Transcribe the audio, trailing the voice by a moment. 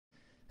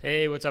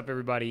Hey, what's up,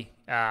 everybody?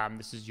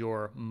 This is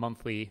your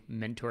monthly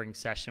mentoring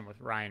session with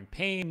Ryan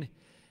Payne.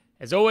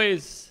 As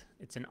always,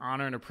 it's an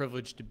honor and a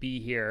privilege to be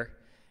here.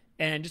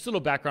 And just a little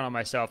background on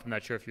myself. I'm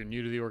not sure if you're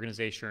new to the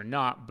organization or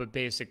not, but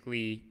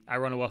basically, I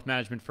run a wealth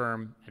management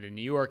firm out of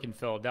New York and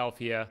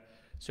Philadelphia.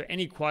 So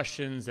any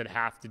questions that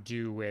have to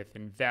do with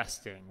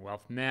investing,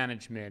 wealth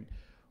management,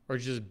 or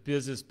just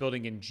business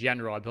building in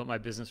general, I built my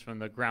business from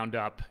the ground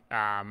up.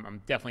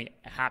 I'm definitely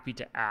happy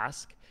to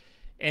ask.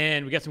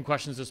 And we got some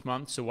questions this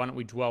month, so why don't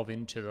we delve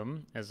into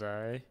them as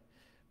I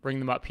bring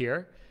them up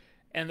here.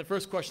 And the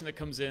first question that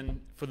comes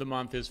in for the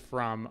month is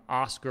from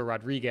Oscar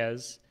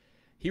Rodriguez.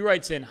 He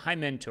writes in, "Hi,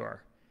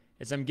 mentor.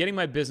 As I'm getting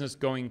my business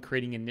going,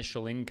 creating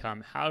initial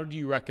income, how do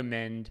you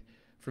recommend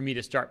for me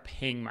to start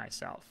paying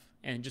myself?"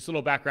 And just a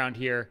little background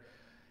here.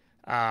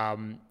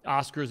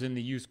 Oscar's in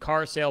the used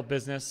car sale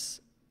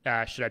business.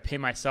 Should I pay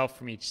myself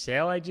from each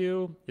sale I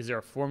do? Is there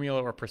a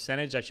formula or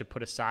percentage I should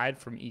put aside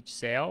from each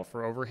sale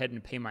for overhead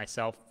and pay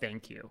myself?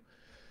 Thank you.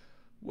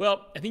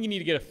 Well, I think you need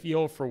to get a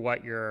feel for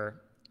what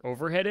your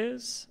overhead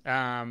is.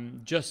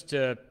 Just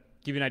to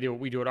give you an idea what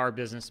we do at our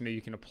business, maybe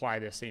you can apply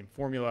this same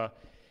formula,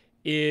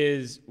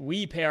 is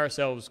we pay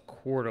ourselves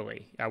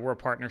quarterly. We're a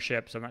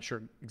partnership, so I'm not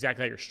sure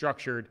exactly how you're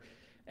structured.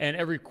 And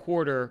every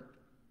quarter,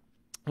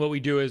 what we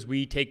do is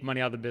we take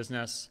money out of the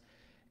business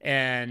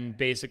and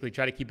basically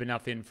try to keep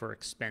enough in for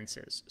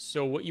expenses.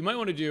 So what you might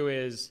want to do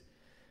is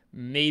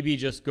maybe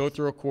just go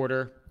through a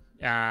quarter,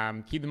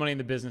 keep the money in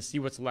the business, see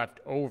what's left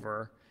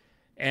over,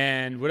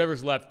 and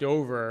whatever's left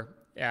over,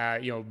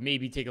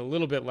 maybe take a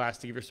little bit less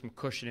to give you some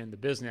cushion in the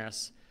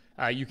business.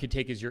 You could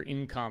take as your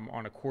income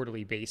on a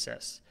quarterly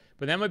basis.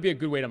 But that might be a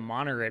good way to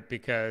monitor it,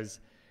 because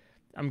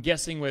I'm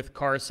guessing with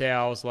car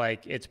sales,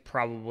 it's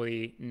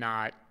probably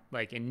not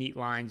like in neat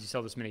lines. You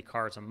sell this many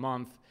cars a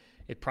month.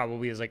 It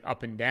probably is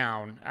up and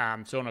down.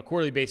 So on a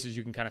quarterly basis,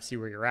 you can kind of see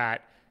where you're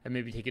at and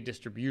maybe take a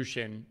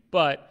distribution.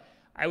 But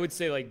I would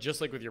say just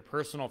like with your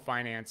personal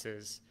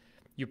finances,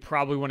 you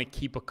probably want to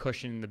keep a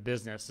cushion in the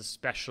business,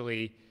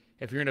 especially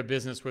if you're in a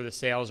business where the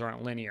sales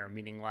aren't linear,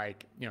 meaning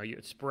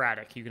it's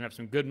sporadic. You can have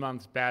some good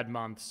months, bad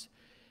months.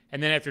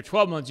 And then after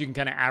 12 months, you can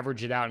kind of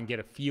average it out and get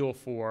a feel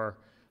for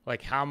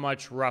how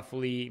much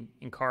roughly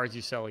in cars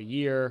you sell a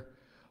year,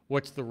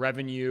 what's the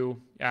revenue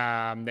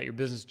that your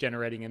business is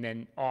generating, and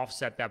then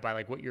offset that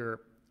by what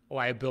your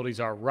liabilities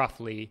are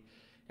roughly.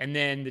 And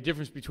then the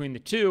difference between the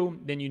two,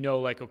 then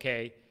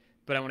okay,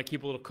 but I want to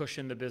keep a little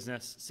cushion in the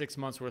business, 6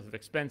 months worth of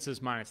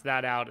expenses, minus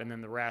that out, and then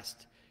the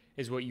rest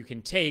is what you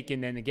can take.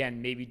 And then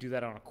again, maybe do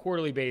that on a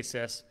quarterly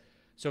basis.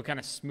 So it kind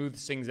of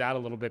smooths things out a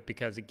little bit,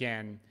 because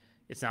again,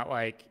 it's not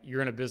like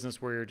you're in a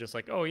business where you're just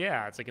oh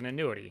yeah, it's like an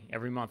annuity.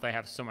 Every month I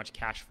have so much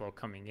cash flow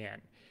coming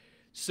in.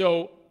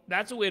 So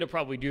that's a way to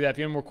probably do that. If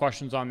you have more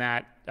questions on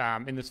that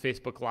in this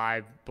Facebook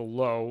Live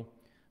below,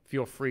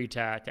 feel free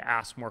to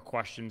ask more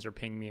questions or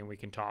ping me and we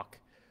can talk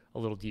a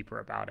little deeper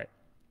about it.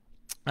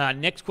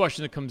 Next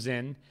question that comes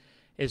in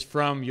is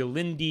from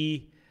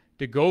Yolindi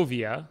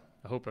Degovia.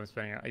 I hope I'm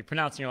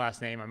pronouncing your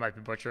last name. I might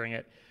be butchering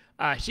it.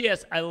 She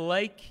asks, I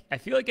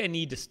feel like I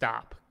need to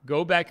stop,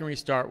 go back and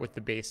restart with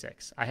the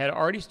basics. I had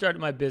already started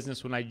my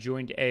business when I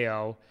joined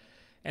AO,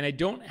 and I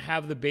don't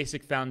have the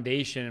basic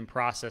foundation and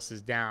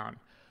processes down.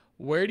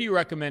 Where do you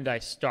recommend I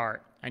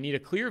start? I need a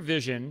clear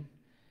vision,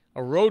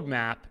 a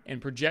roadmap,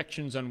 and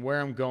projections on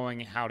where I'm going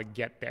and how to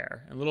get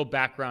there. And a little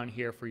background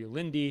here for you,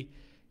 Lindy,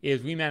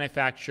 is we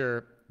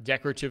manufacture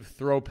decorative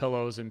throw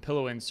pillows and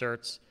pillow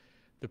inserts.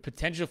 The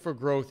potential for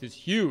growth is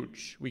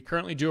huge. We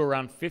currently do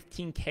around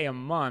 $15K a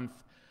month,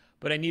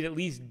 but I need at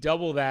least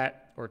double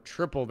that or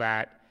triple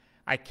that.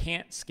 I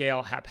can't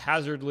scale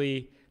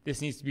haphazardly.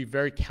 This needs to be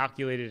very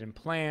calculated and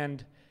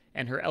planned.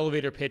 And her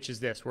elevator pitch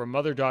is this: we're a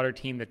mother-daughter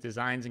team that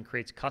designs and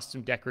creates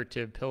custom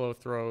decorative pillow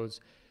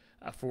throws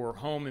for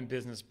home and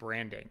business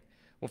branding.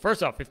 Well,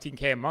 first off,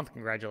 $15K a month,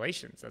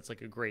 congratulations. That's a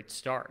great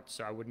start.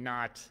 So I would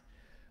not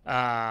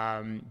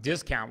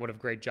discount what a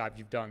great job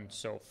you've done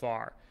so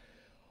far.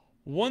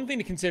 One thing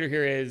to consider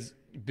here is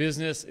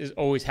business is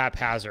always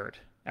haphazard.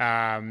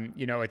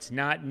 It's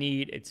not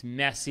neat, it's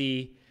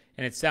messy,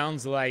 and it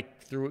sounds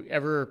like through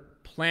ever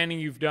planning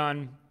you've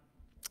done,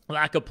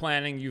 lack of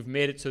planning, you've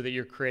made it so that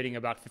you're creating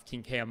about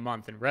 $15K a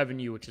month in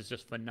revenue, which is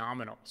just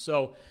phenomenal.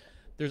 So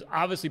there's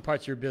obviously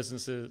parts of your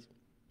businesses,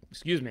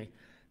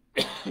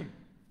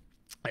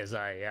 as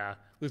I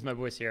lose my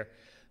voice here.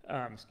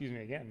 Excuse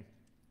me again.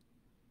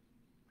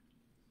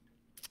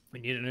 We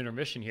need an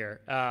intermission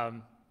here.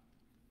 But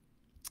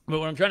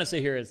what I'm trying to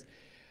say here is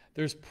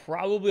there's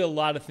probably a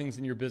lot of things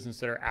in your business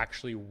that are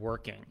actually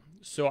working.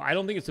 So I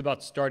don't think it's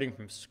about starting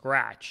from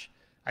scratch.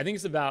 I think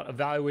it's about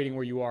evaluating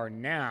where you are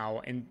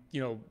now and,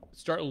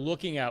 start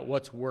looking at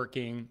what's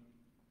working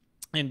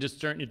and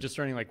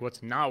discerning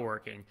what's not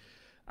working.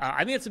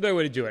 I think that's a better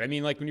way to do it. I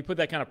mean, when you put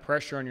that kind of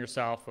pressure on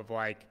yourself of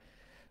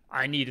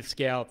I need to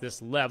scale at this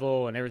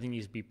level and everything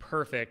needs to be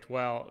perfect.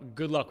 Well,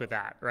 good luck with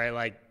that,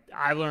 right?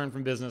 I've learned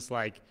from business,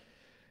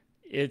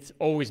 it's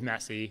always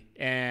messy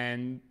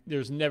and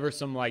there's never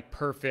some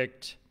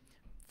perfect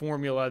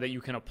formula that you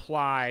can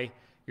apply.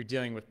 You're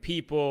dealing with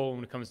people.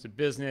 When it comes to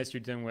business,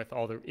 you're dealing with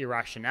all the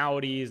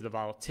irrationalities, the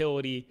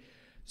volatility.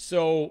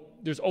 So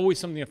there's always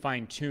something to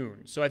fine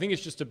tune. So I think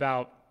it's just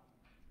about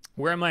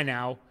where am I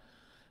now?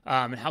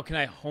 And how can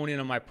I hone in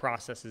on my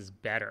processes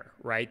better,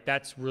 right?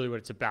 That's really what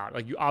it's about.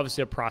 Like, you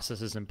obviously have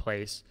processes in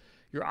place.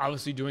 You're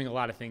obviously doing a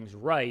lot of things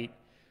right.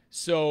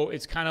 So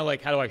it's kind of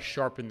like, how do I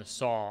sharpen the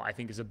saw, I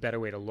think, is a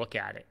better way to look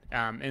at it.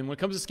 And when it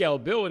comes to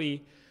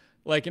scalability,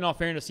 like, in all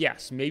fairness,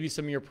 yes, maybe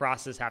some of your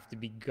processes have to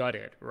be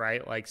gutted,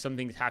 right? Like, some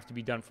things have to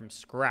be done from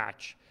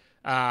scratch,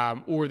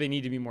 or they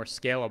need to be more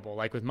scalable.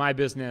 Like with my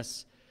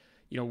business,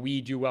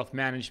 we do wealth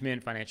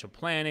management, financial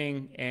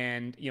planning,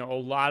 and, a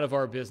lot of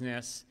our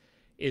business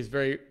is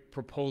very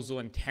proposal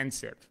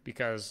intensive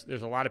because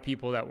there's a lot of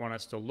people that want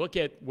us to look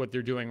at what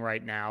they're doing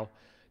right now,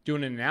 do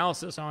an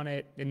analysis on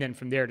it, and then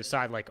from there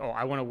decide like, oh,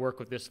 I want to work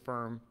with this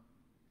firm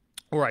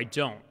or I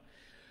don't.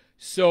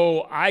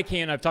 So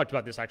I've talked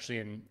about this actually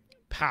in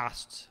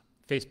past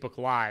Facebook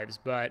Lives,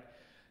 but,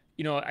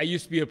 I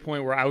used to be at a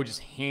point where I would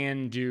just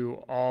hand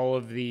do all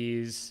of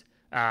these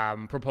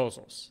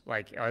proposals.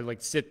 Like, I'd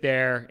like sit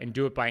there and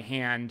do it by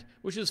hand,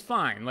 which is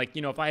fine. Like,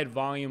 if I had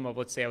volume of,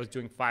 let's say I was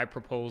doing 5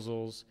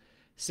 proposals,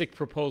 6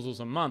 proposals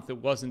a month, it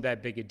wasn't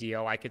that big a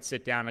deal. I could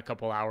sit down a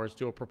couple hours,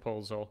 do a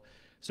proposal.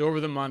 So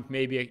over the month,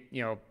 maybe,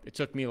 it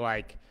took me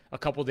like a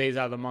couple days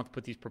out of the month to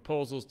put these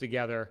proposals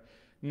together.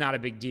 Not a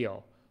big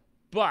deal.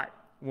 But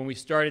when we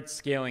started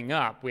scaling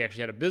up, we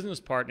actually had a business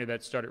partner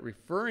that started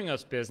referring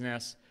us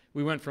business.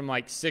 We went from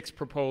like 6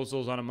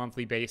 proposals on a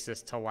monthly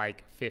basis to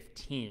like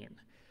 15.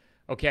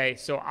 Okay,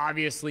 so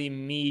obviously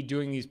me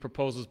doing these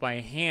proposals by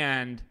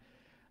hand,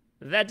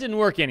 that didn't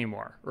work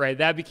anymore, right?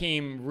 That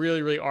became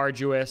really, really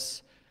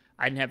arduous.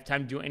 I didn't have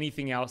time to do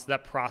anything else.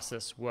 That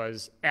process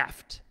was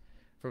effed,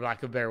 for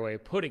lack of a better way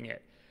of putting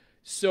it.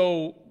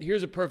 So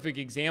here's a perfect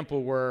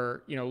example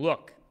where,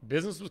 look,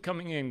 business was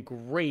coming in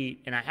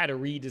great and I had to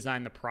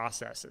redesign the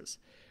processes.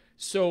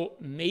 So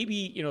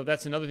maybe,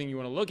 that's another thing you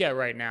want to look at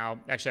right now.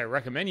 Actually, I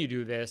recommend you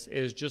do this,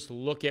 is just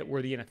look at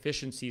where the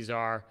inefficiencies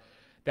are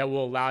that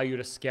will allow you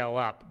to scale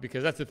up.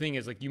 Because that's the thing,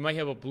 is like, you might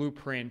have a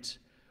blueprint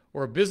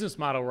or a business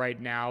model right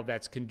now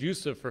that's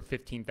conducive for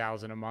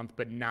 $15,000 a month,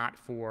 but not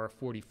for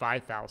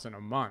 $45,000 a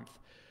month.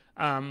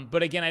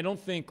 But again, I don't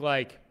think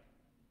like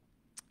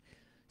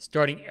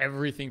starting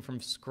everything from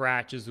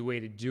scratch is the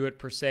way to do it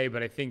per se,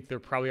 but I think there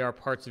probably are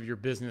parts of your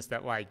business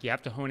that like you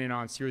have to hone in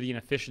on, see where the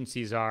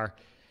inefficiencies are.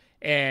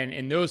 And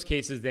in those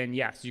cases, then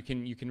yes, you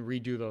can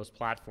redo those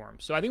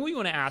platforms. So I think what you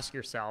want to ask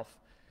yourself,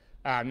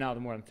 now the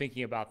more I'm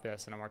thinking about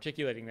this and I'm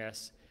articulating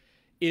this,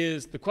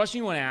 is the question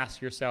you want to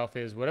ask yourself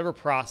is, whatever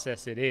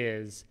process it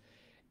is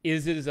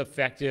it as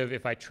effective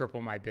if I triple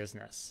my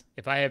business?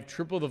 If I have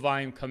triple the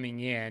volume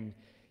coming in,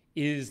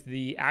 is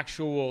the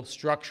actual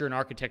structure and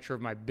architecture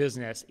of my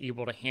business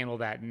able to handle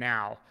that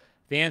now?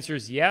 If the answer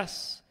is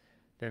yes,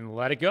 then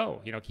let it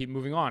go. Keep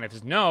moving on. If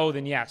it's no,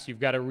 then yes, you've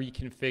got to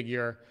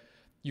reconfigure.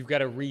 You've got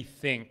to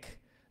rethink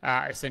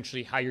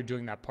essentially how you're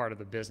doing that part of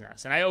the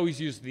business. And I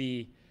always use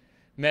the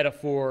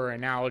metaphor or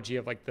analogy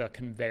of like the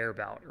conveyor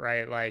belt,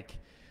 right? Like,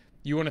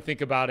 you want to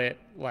think about it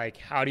like,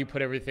 how do you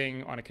put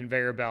everything on a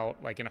conveyor belt,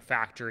 like in a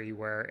factory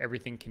where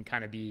everything can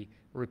kind of be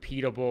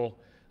repeatable,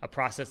 a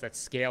process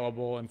that's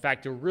scalable. In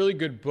fact, a really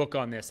good book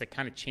on this that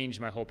kind of changed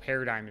my whole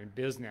paradigm in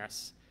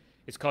business,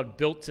 it's called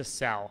Built to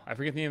Sell. I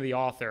forget the name of the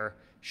author.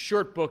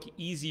 Short book,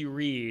 easy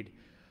read,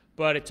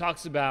 but it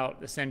talks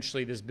about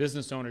essentially this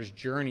business owner's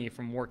journey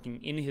from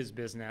working in his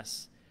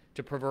business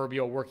to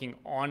proverbial working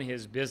on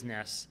his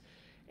business.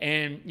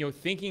 And,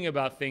 thinking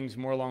about things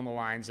more along the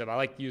lines of, I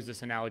like to use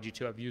this analogy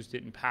too, I've used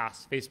it in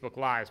past Facebook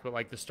Lives, but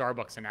like the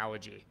Starbucks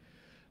analogy.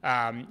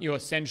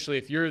 Essentially,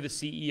 if you're the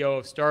CEO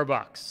of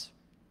Starbucks,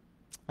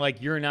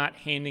 like, you're not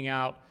handing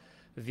out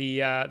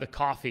the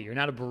coffee, you're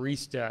not a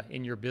barista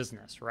in your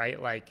business,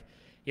 right? Like,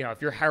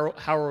 if you're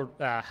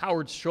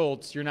Howard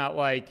Schultz, you're not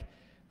like,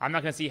 I'm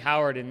not going to see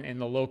Howard in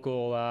the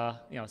local,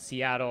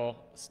 Seattle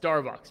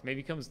Starbucks. Maybe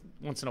he comes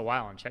once in a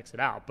while and checks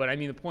it out. But I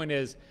mean, the point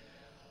is,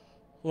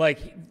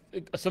 like,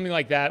 something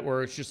like that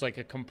where it's just like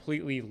a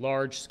completely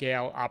large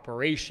scale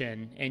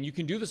operation, and you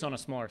can do this on a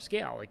smaller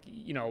scale, like,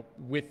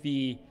 with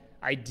the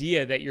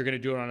idea that you're going to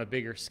do it on a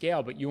bigger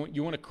scale, but you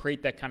want to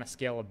create that kind of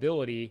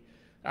scalability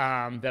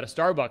that a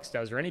Starbucks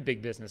does or any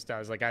big business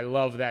does. Like, I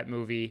love that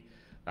movie,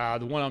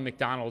 the one on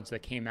McDonald's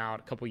that came out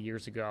a couple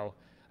years ago.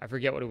 I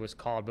forget what it was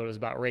called, but it was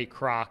about Ray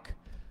Kroc.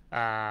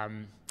 I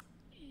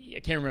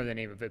can't remember the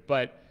name of it,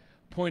 but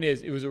point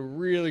is, it was a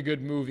really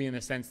good movie in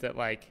the sense that,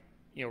 like,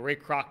 Ray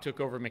Kroc took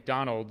over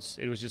McDonald's.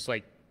 It was just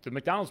like the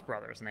McDonald's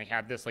brothers, and they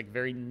had this like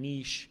very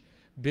niche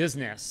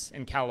business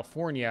in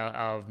California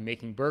of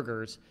making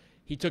burgers.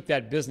 He took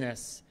that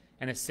business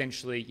and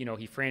essentially, he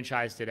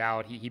franchised it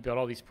out. He built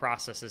all these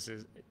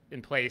processes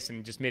in place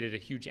and just made it a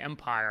huge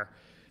empire.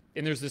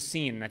 And there's this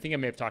scene, and I think I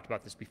may have talked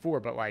about this before,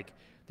 but like,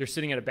 they're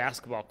sitting at a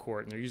basketball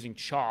court and they're using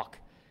chalk,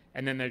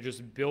 and then they're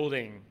just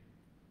building,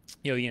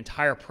 the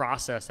entire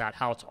process out,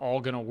 how it's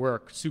all going to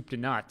work, soup to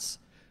nuts.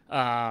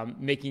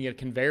 Making it a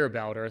conveyor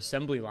belt or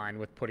assembly line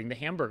with putting the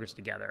hamburgers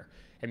together.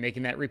 and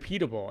making that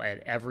repeatable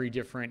at every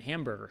different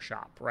hamburger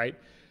shop, right?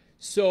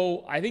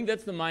 So I think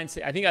that's the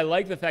mindset. I think I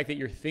like the fact that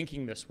you're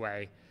thinking this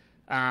way.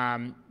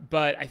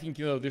 But I think,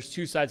 there's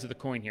two sides of the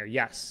coin here.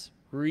 Yes,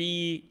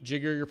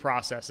 rejigger your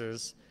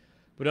processes.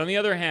 But on the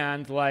other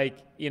hand,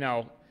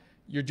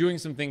 you're doing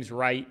some things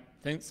right.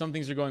 Some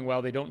things are going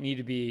well. They don't need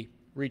to be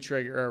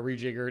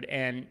rejiggered.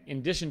 And in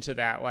addition to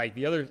that,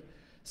 the other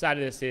side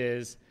of this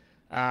is,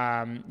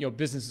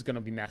 business is going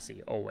to be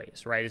messy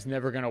always, right? It's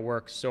never going to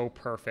work so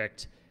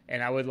perfect.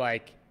 And I would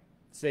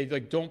say,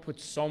 don't put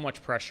so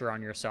much pressure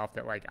on yourself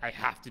that I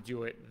have to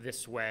do it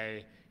this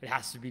way. It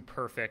has to be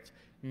perfect.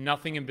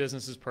 Nothing in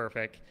business is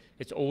perfect.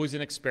 It's always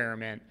an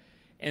experiment.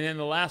 And then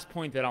the last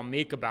point that I'll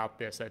make about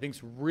this, I think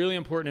is really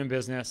important in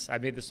business. I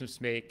made this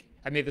mistake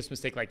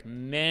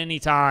many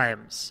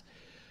times,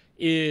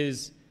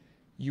 is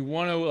you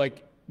want to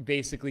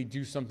basically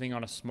do something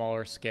on a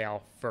smaller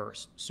scale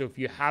first. So if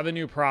you have a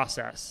new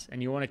process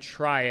and you want to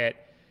try it,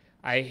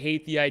 I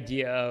hate the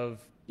idea of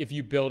if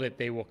you build it,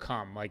 they will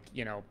come. Like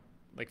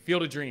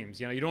Field of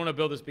Dreams. You don't want to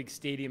build this big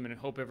stadium and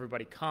hope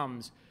everybody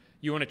comes.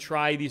 You want to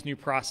try these new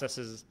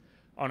processes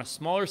on a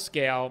smaller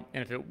scale,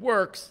 and if it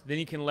works, then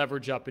you can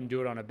leverage up and do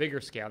it on a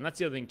bigger scale. And that's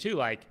the other thing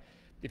too,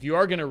 if you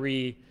are going to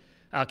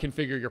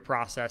configure your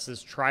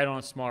processes, try it on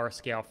a smaller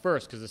scale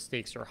first, because the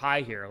stakes are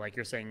high here. Like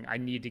you're saying, I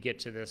need to get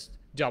to this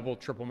double,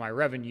 triple my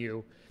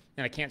revenue,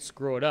 and I can't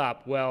screw it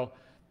up. Well,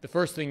 the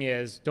first thing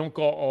is don't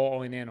go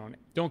all in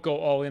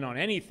on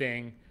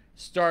anything.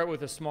 Start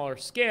with a smaller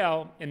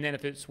scale, and then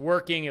if it's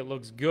working, it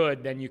looks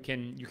good, then you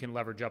can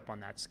leverage up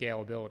on that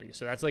scalability.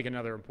 So that's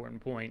another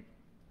important point.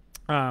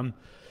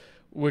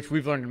 Which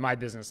we've learned in my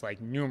business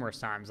numerous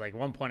times. At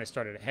one point I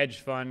started a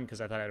hedge fund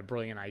because I thought I had a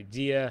brilliant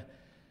idea.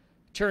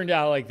 Turned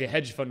out the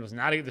hedge fund was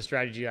not the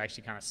strategy. It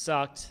actually kind of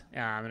sucked.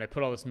 And I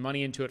put all this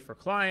money into it for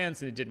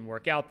clients and it didn't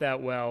work out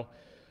that well.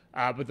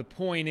 But the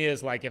point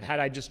is had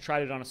I just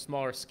tried it on a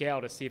smaller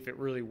scale to see if it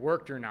really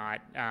worked or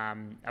not,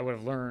 I would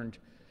have learned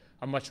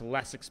a much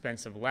less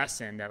expensive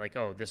lesson that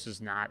this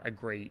is not a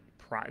great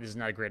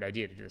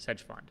idea to do this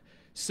hedge fund.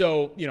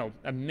 So,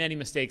 many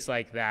mistakes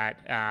like that,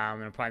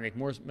 and I'll probably make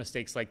more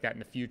mistakes like that in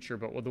the future.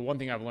 But the one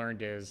thing I've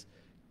learned is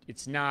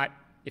it's not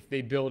if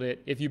you build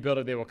it,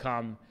 they will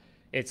come.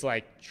 It's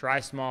try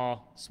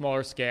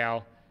smaller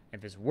scale.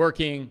 If it's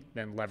working,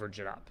 then leverage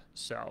it up.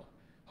 So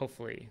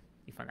hopefully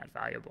you find that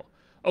valuable.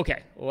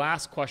 Okay,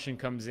 last question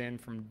comes in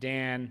from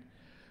Dan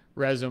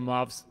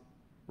Razumovsky.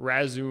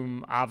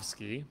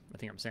 I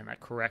think I'm saying that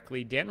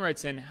correctly. Dan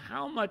writes in,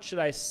 how much should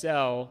I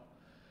sell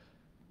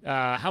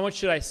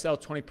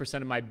 20%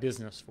 of my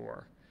business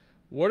for?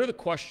 What are the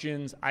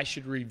questions I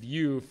should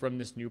review from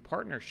this new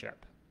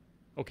partnership?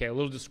 Okay, a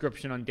little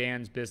description on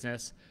Dan's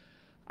business.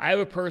 I have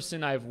a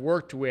person I've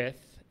worked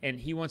with, and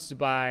he wants to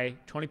buy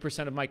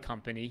 20% of my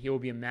company. He will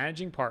be a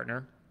managing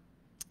partner.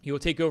 He will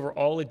take over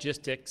all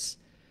logistics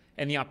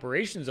and the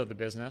operations of the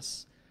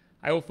business.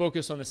 I will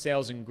focus on the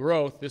sales and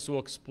growth. This will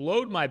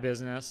explode my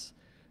business.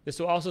 This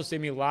will also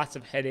save me lots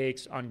of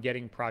headaches on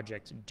getting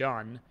projects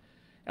done.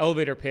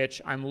 Elevator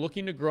pitch, I'm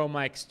looking to grow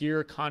my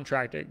exterior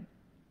contracting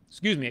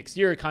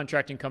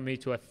company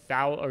to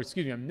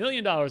 $1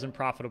 million in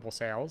profitable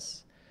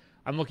sales.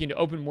 I'm looking to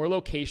open more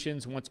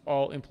locations once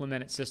all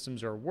implemented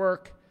systems are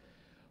work.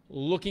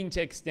 Looking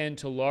to extend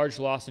to large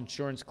loss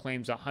insurance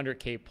claims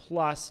 $100K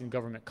plus in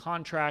government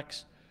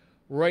contracts.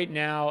 Right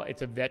now,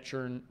 it's a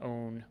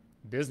veteran-owned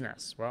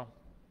business. Well,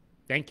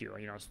 thank you.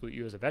 I salute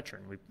you as a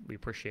veteran. We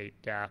appreciate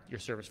your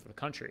service for the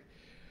country.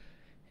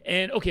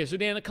 And okay, so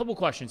Dan, a couple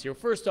questions here.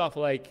 First off,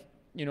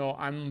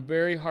 I'm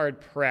very hard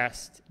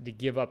pressed to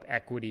give up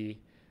equity,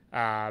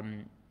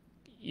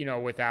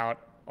 without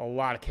a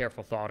lot of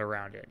careful thought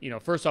around it.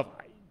 First off,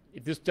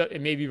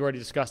 maybe you've already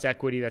discussed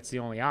equity. That's the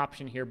only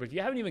option here. But if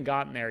you haven't even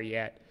gotten there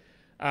yet,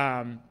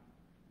 I'm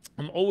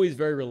always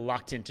very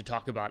reluctant to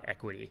talk about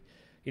equity.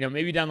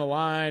 Maybe down the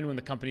line when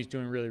the company's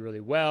doing really,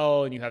 really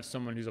well and you have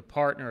someone who's a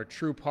partner, a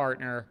true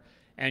partner,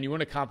 and you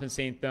want to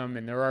compensate them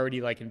and they're already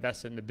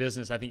invested in the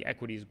business, I think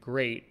equity is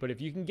great. But if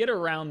you can get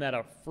around that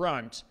up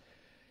front,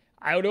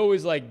 I would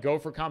always go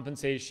for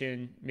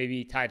compensation,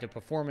 maybe tied to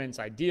performance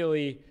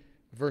ideally,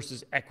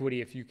 versus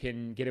equity if you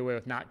can get away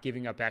with not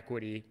giving up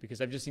equity,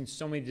 because I've just seen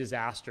so many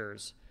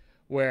disasters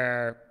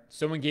where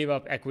someone gave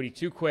up equity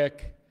too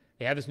quick.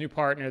 They have this new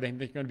partner, they think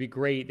they're going to be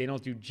great, they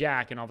don't do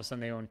jack, and all of a sudden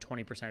they own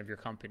 20% of your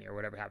company or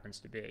whatever it happens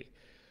to be.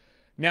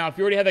 Now, if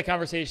you already had that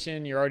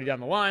conversation, you're already down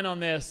the line on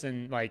this,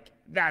 and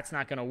that's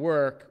not going to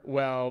work.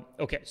 Well,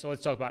 okay, so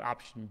let's talk about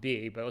option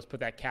B, but let's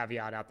put that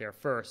caveat out there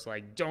first.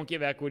 Don't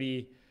give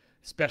equity,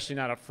 especially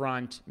not up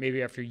front.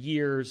 Maybe after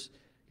years,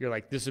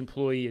 you're this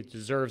employee, it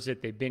deserves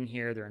it. They've been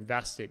here, they're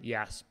invested,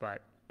 yes.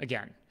 But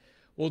again,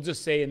 we'll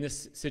just say in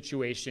this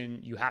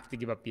situation, you have to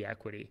give up the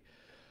equity.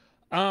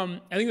 I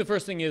think the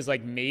first thing is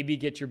maybe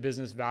get your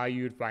business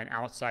valued by an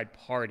outside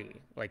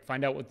party.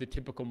 Find out what the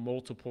typical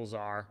multiples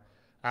are.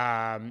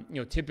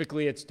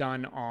 Typically it's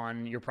done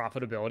on your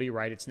profitability,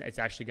 right? It's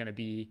actually going to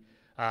be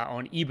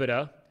on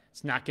EBITDA.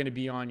 It's not going to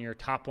be on your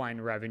top line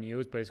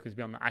revenues, but it's going to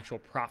be on the actual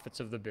profits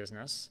of the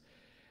business.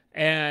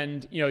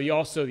 And,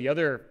 the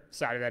other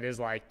side of that is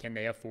like, can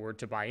they afford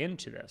to buy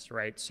into this,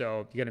 right?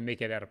 So you got to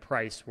make it at a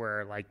price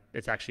where like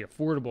it's actually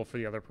affordable for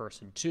the other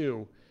person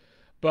too.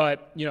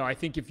 But, I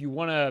think if you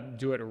want to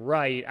do it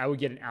right, I would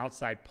get an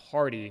outside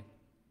party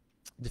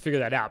to figure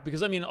that out.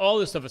 Because, all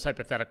this stuff is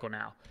hypothetical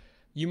now.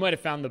 You might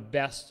have found the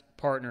best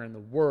partner in the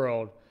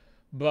world,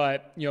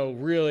 but,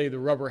 really the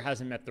rubber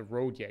hasn't met the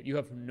road yet. You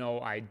have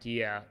no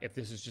idea if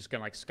this is just going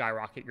to like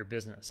skyrocket your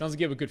business. Sounds like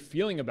you have a good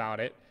feeling about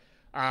it,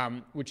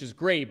 which is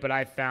great. But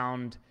I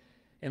found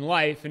in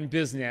life and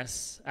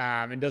business,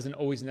 it doesn't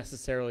always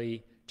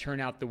necessarily turn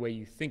out the way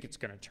you think it's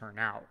going to turn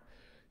out.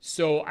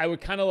 So I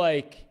would kind of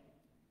like,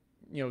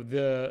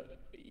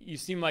 you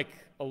seem like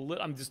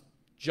I'm just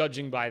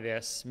judging by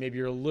this. Maybe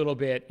you're a little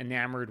bit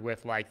enamored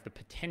with like the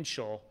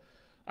potential,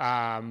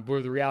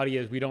 where the reality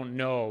is we don't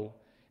know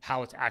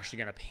how it's actually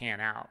going to pan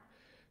out.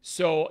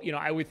 So,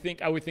 I would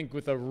think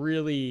with a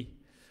really,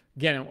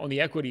 again, on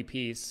the equity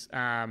piece,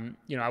 I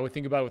would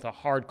think about it with a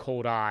hard,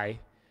 cold eye.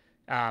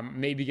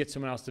 Maybe get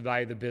someone else to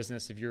value the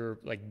business if you're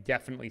like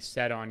definitely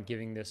set on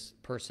giving this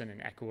person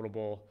an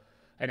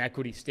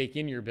equity stake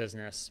in your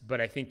business. But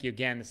I think,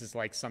 again, this is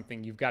like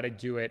something you've got to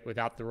do it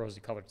without the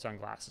rosy-colored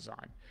sunglasses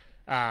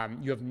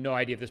on. You have no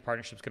idea if this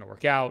partnership is going to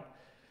work out.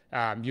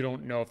 You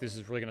don't know if this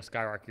is really going to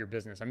skyrocket your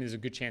business. There's a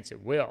good chance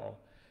it will.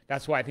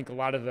 That's why I think a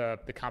lot of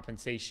the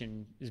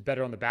compensation is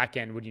better on the back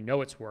end when you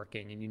know it's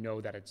working and you know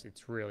that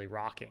it's really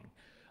rocking.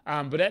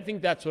 But I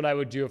think that's what I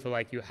would do if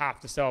like you have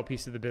to sell a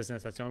piece of the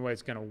business. That's the only way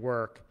it's going to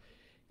work.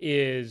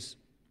 Is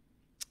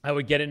I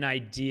would get an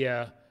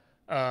idea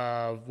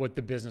of what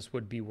the business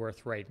would be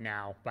worth right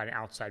now by an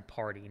outside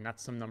party, and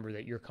that's some number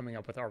that you're coming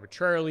up with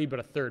arbitrarily, but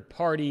a third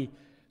party.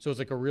 So it's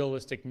like a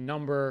realistic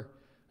number.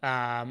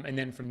 And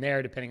then from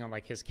there, depending on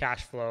like his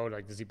cash flow,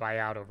 like does he buy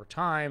out over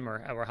time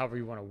or however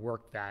you want to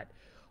work that.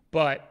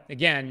 But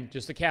again,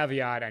 just a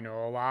caveat, I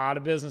know a lot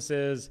of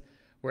businesses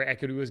where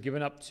equity was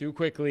given up too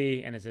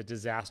quickly and it's a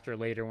disaster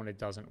later when it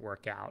doesn't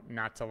work out.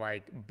 Not to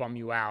like bum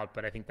you out,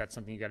 but I think that's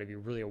something you got to be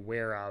really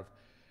aware of.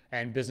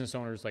 And business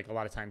owners like a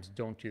lot of times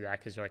don't do that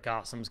because they're like,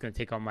 oh, someone's going to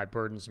take all my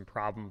burdens and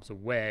problems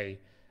away.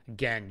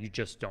 Again, you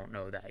just don't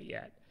know that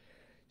yet.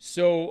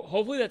 So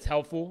hopefully that's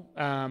helpful. If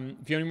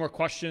you have any more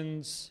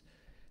questions,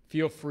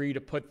 feel free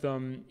to put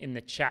them in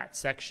the chat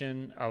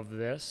section of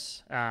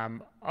this.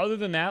 Other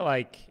than that,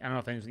 like, I don't know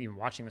if anyone's even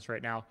watching this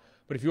right now,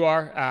 but if you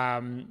are,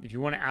 if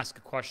you want to ask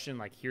a question,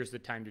 like, here's the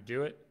time to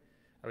do it.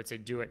 I would say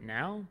do it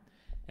now.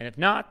 And if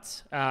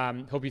not,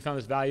 hope you found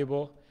this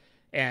valuable.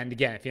 And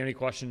again, if you have any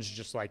questions,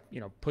 just like,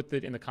 put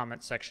it in the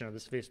comment section of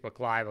this Facebook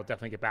Live. I'll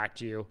definitely get back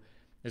to you.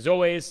 As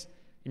always,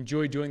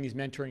 enjoy doing these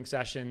mentoring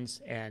sessions,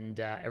 and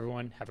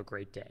everyone have a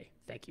great day.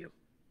 Thank you.